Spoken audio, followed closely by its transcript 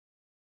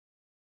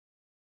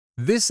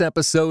This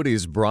episode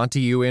is brought to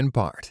you in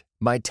part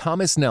by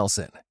Thomas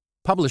Nelson,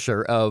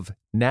 publisher of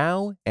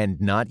Now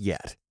and Not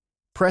Yet.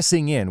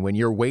 Pressing in when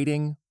you're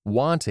waiting,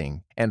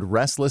 wanting, and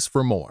restless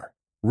for more.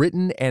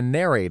 Written and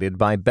narrated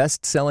by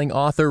best-selling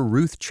author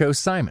Ruth Cho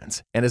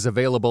Simons and is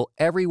available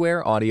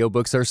everywhere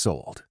audiobooks are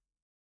sold.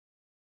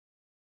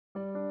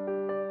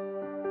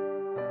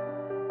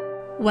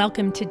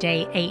 Welcome to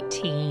day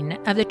 18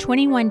 of the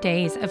 21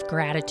 Days of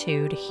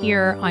Gratitude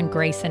here on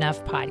Grace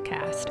Enough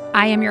podcast.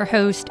 I am your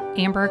host,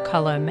 Amber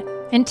Cullum,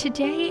 and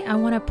today I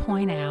want to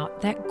point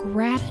out that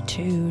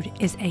gratitude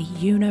is a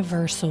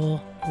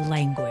universal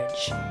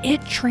language.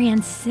 It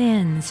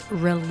transcends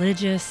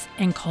religious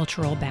and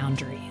cultural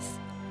boundaries.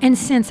 And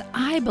since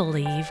I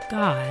believe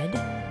God,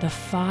 the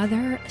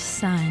Father,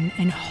 Son,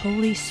 and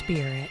Holy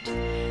Spirit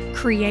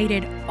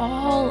created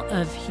all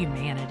of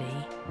humanity,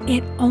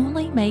 it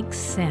only makes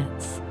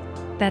sense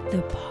that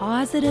the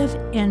positive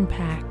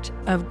impact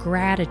of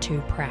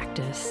gratitude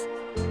practice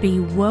be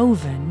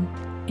woven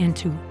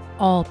into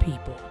all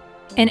people.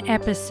 In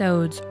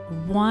episodes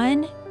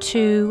 1,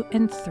 2,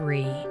 and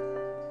 3,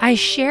 I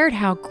shared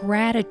how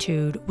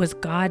gratitude was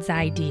God's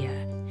idea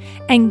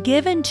and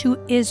given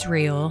to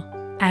Israel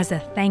as a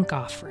thank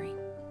offering.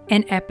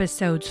 In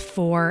episodes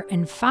 4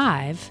 and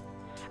 5,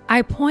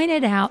 I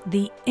pointed out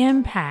the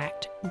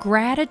impact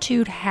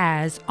gratitude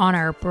has on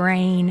our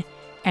brain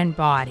and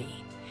body,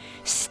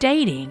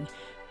 stating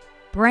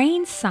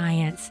brain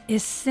science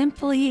is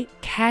simply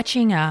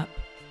catching up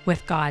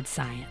with God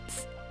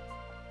science.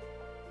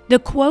 The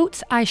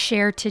quotes I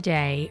share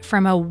today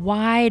from a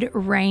wide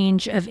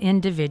range of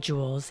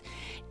individuals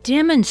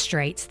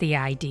demonstrates the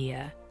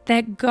idea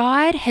that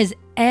God has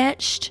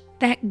etched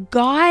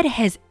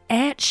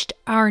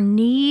our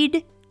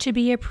need to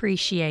be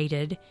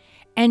appreciated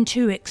and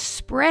to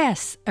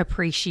express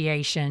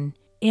appreciation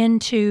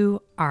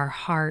into our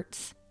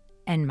hearts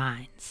and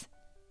minds.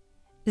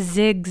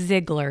 Zig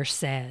Ziglar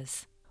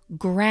says,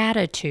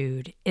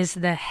 gratitude is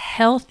the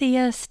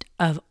healthiest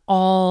of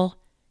all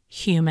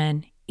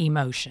human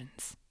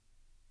emotions.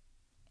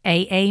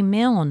 A.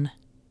 Milne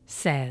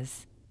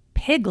says,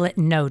 Piglet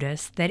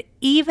noticed that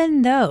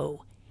even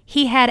though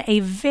he had a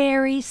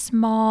very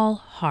small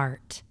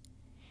heart,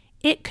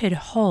 it could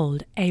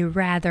hold a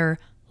rather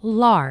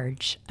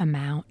large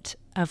amount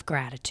of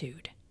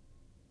gratitude.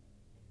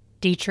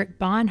 Dietrich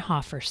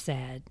Bonhoeffer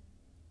said,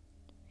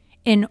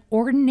 in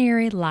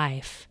ordinary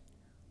life,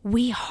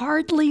 we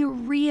hardly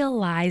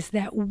realize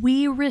that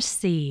we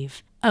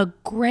receive a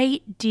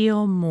great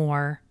deal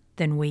more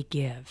than we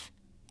give,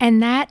 and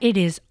that it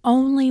is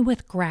only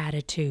with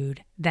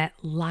gratitude that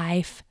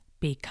life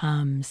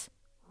becomes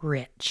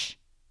rich.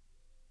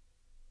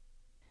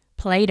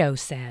 Plato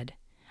said,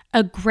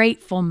 a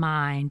grateful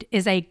mind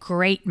is a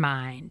great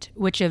mind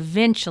which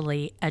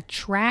eventually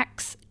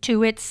attracts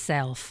to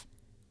itself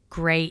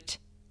great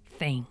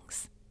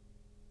things.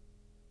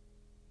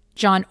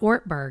 John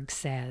Ortberg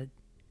said,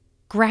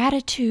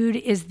 gratitude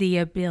is the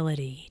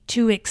ability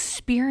to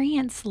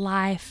experience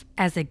life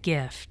as a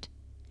gift.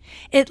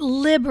 It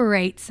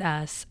liberates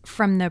us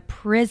from the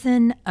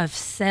prison of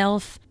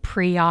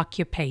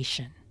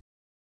self-preoccupation.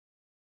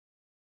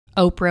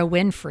 Oprah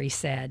Winfrey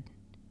said,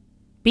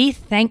 be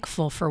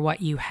thankful for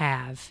what you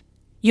have.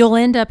 You'll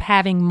end up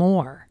having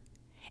more.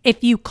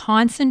 If you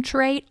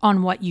concentrate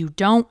on what you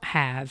don't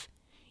have,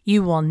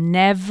 you will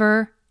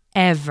never,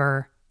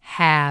 ever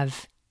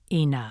have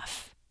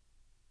enough.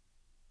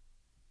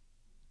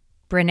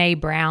 Brené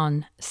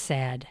Brown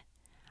said,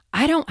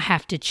 I don't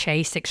have to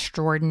chase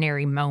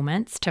extraordinary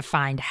moments to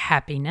find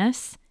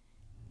happiness.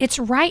 It's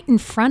right in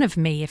front of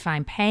me if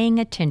I'm paying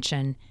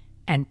attention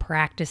and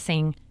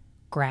practicing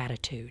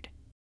gratitude.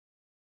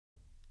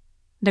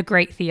 The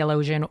great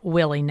theologian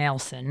Willie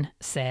Nelson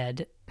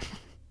said,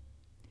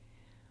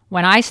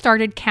 when I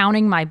started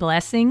counting my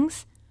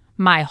blessings,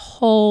 my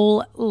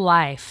whole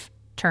life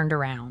turned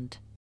around.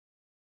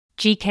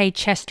 G.K.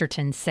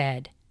 Chesterton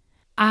said,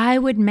 I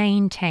would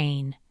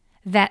maintain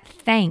that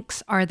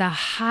thanks are the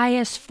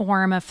highest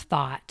form of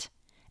thought,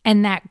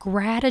 and that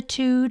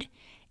gratitude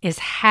is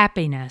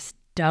happiness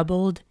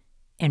doubled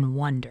in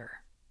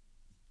wonder.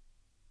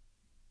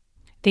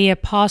 The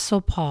Apostle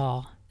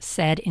Paul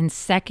said in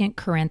 2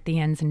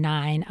 Corinthians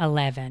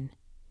 9:11,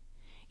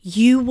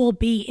 you will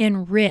be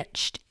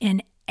enriched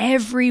in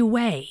every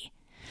way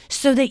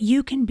so that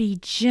you can be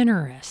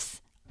generous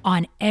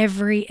on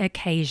every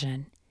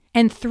occasion,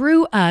 and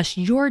through us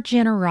your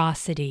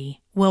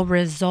generosity will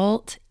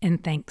result in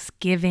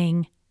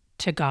thanksgiving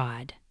to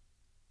God.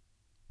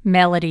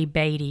 Melody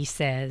Beatty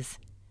says,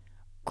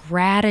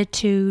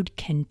 gratitude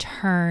can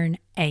turn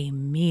a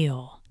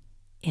meal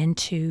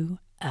into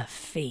a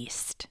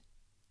feast.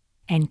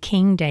 And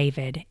King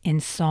David in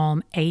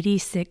Psalm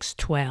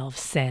 86:12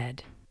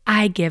 said,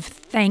 I give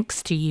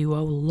thanks to you,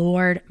 O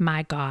Lord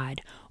my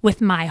God,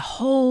 with my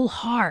whole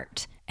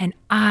heart, and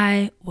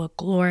I will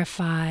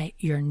glorify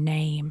your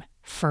name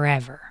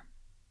forever.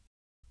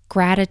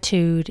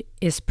 Gratitude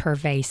is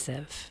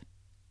pervasive.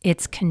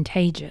 It's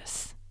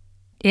contagious.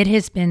 It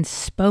has been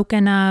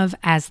spoken of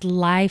as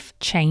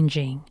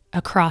life-changing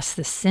across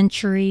the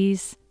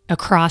centuries,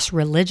 across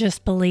religious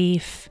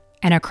belief,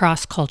 and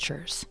across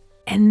cultures.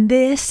 And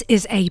this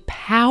is a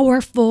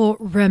powerful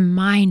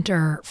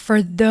reminder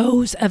for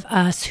those of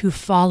us who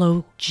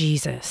follow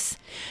Jesus,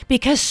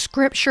 because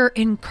Scripture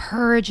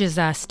encourages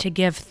us to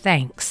give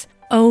thanks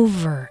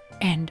over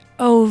and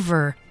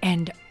over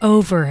and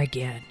over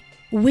again.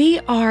 We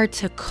are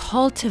to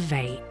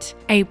cultivate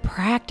a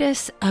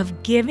practice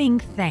of giving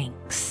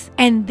thanks.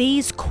 And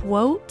these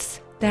quotes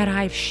that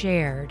I've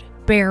shared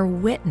bear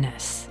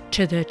witness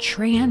to the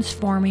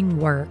transforming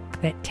work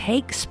that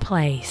takes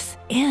place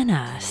in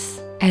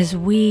us as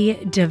we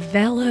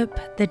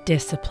develop the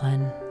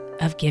discipline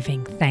of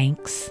giving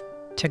thanks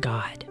to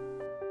God.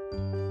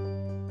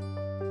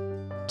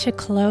 To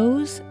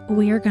close,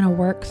 we are going to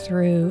work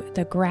through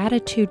the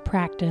gratitude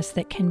practice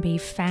that can be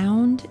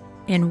found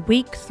in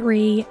week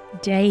 3,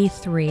 day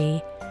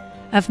 3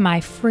 of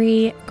my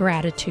free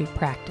gratitude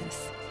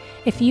practice.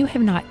 If you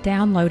have not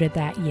downloaded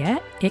that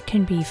yet, it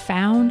can be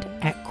found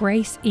at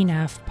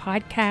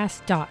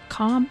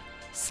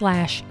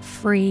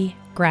graceenoughpodcast.com/free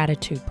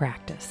gratitude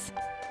practice.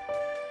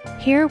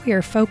 Here we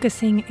are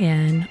focusing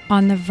in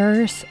on the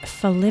verse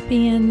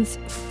Philippians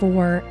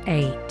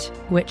 4:8,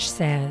 which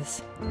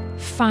says,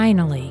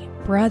 "Finally,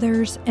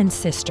 brothers and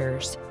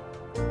sisters,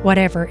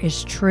 whatever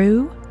is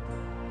true,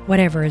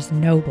 whatever is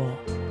noble,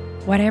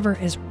 whatever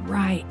is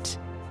right,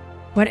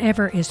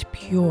 whatever is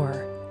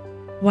pure,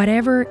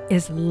 whatever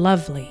is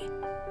lovely,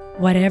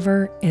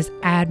 whatever is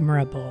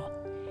admirable,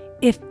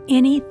 if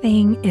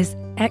anything is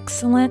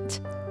excellent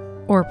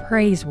or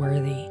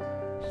praiseworthy,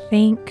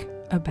 think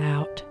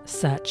about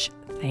such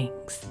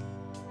things."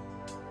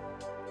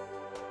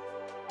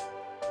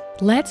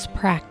 Let's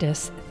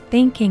practice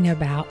thinking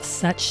about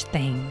such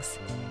things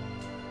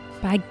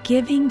by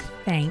giving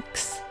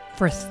thanks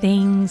for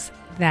things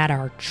that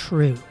are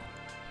true.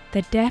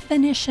 The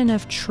definition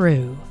of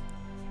true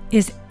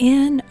is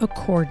in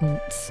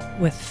accordance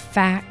with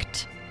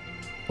fact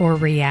or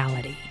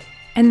reality.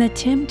 And the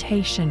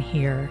temptation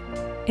here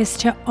is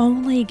to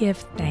only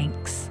give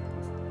thanks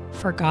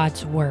for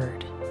God's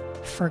word,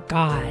 for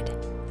God,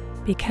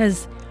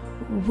 because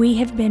we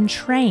have been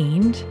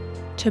trained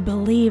to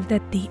believe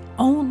that the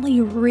only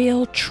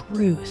real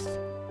truth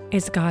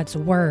is God's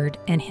word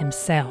and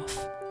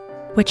Himself,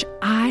 which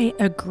I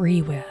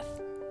agree with.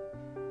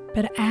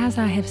 But as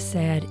I have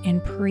said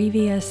in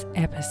previous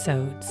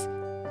episodes,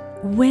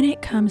 when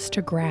it comes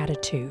to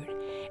gratitude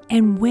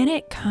and when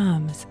it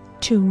comes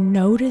to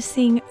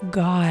noticing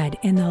God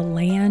in the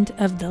land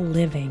of the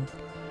living,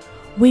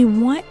 we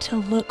want to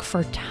look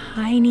for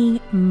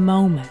tiny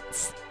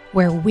moments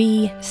where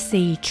we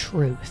see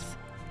truth.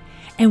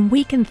 And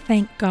we can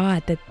thank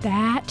God that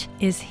that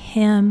is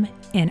Him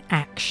in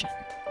action.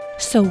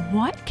 So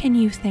what can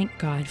you thank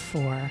God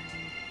for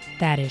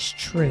that is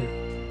true,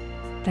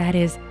 that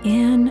is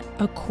in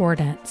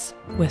accordance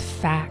with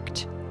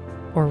fact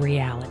or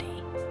reality?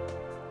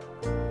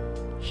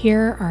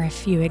 Here are a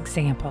few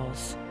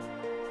examples.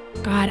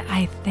 God,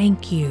 I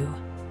thank you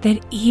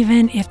that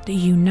even if the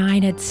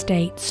United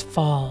States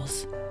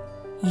falls,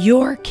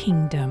 your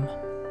kingdom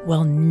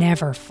will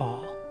never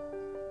fall.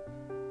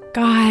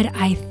 God,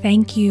 I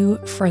thank you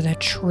for the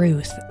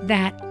truth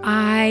that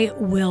I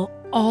will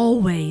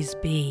always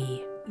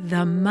be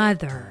the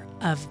mother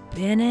of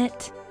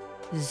Bennett,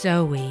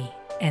 Zoe,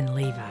 and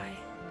Levi.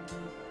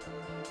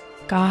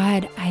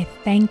 God, I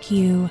thank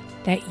you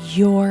that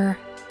your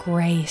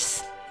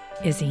grace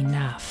is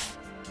enough,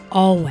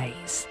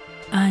 always,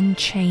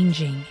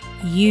 unchanging.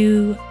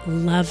 You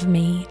love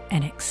me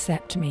and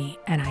accept me,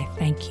 and I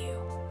thank you.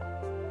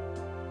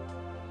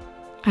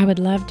 I would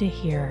love to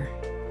hear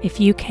if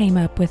you came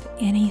up with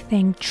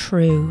anything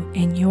true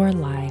in your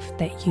life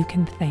that you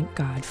can thank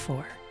God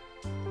for.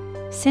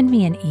 Send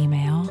me an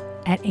email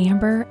at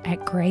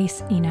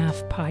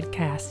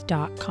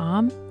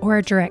amber@graceenoughpodcast.com or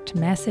a direct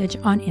message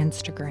on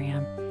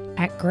Instagram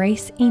at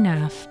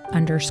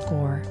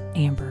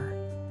graceenough_Amber.